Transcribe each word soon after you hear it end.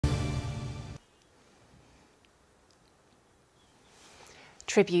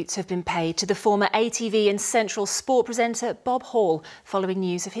Tributes have been paid to the former ITV and Central sport presenter Bob Hall following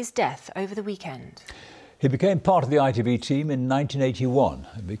news of his death over the weekend. He became part of the ITV team in 1981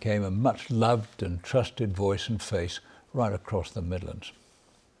 and became a much loved and trusted voice and face right across the Midlands.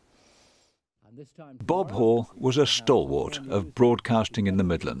 Bob Hall was a stalwart of broadcasting in the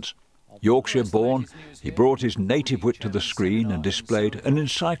Midlands. Yorkshire-born, he brought his native wit to the screen and displayed an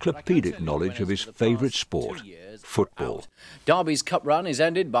encyclopedic knowledge of his favourite sport, football. Derby's cup run is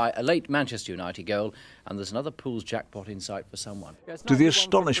ended by a late Manchester United goal, and there's another Pools jackpot in sight for someone. To the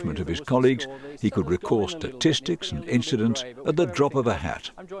astonishment of his colleagues, he could recall statistics and incidents at the drop of a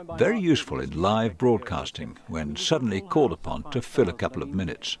hat. Very useful in live broadcasting when suddenly called upon to fill a couple of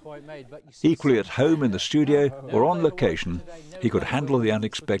minutes. Equally at home in the studio or on location, he could handle the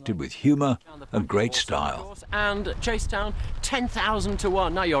unexpected with humour and great style. And Chasetown, 10,000 to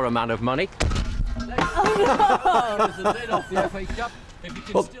 1. Now you're a man of money.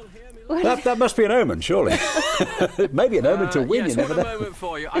 Well, that must be an omen, surely. Maybe an omen to win, yes, you never know. Moment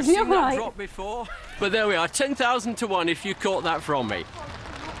for you. I've seen that drop before, but there we are, 10,000 to 1 if you caught that from me.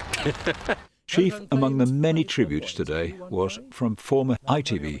 Chief among the many tributes today was from former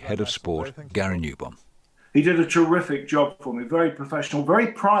ITV head of sport, Gary Newbomb. He did a terrific job for me, very professional, very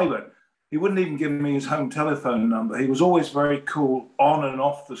private. He wouldn't even give me his home telephone number. He was always very cool on and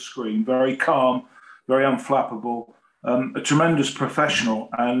off the screen, very calm, very unflappable, a tremendous professional,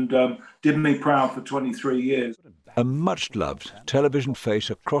 and did me proud for 23 years. A much-loved television face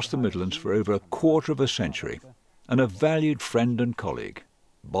across the Midlands for over a quarter of a century, and a valued friend and colleague,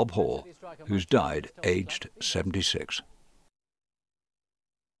 Bob Hall, who's died aged 76.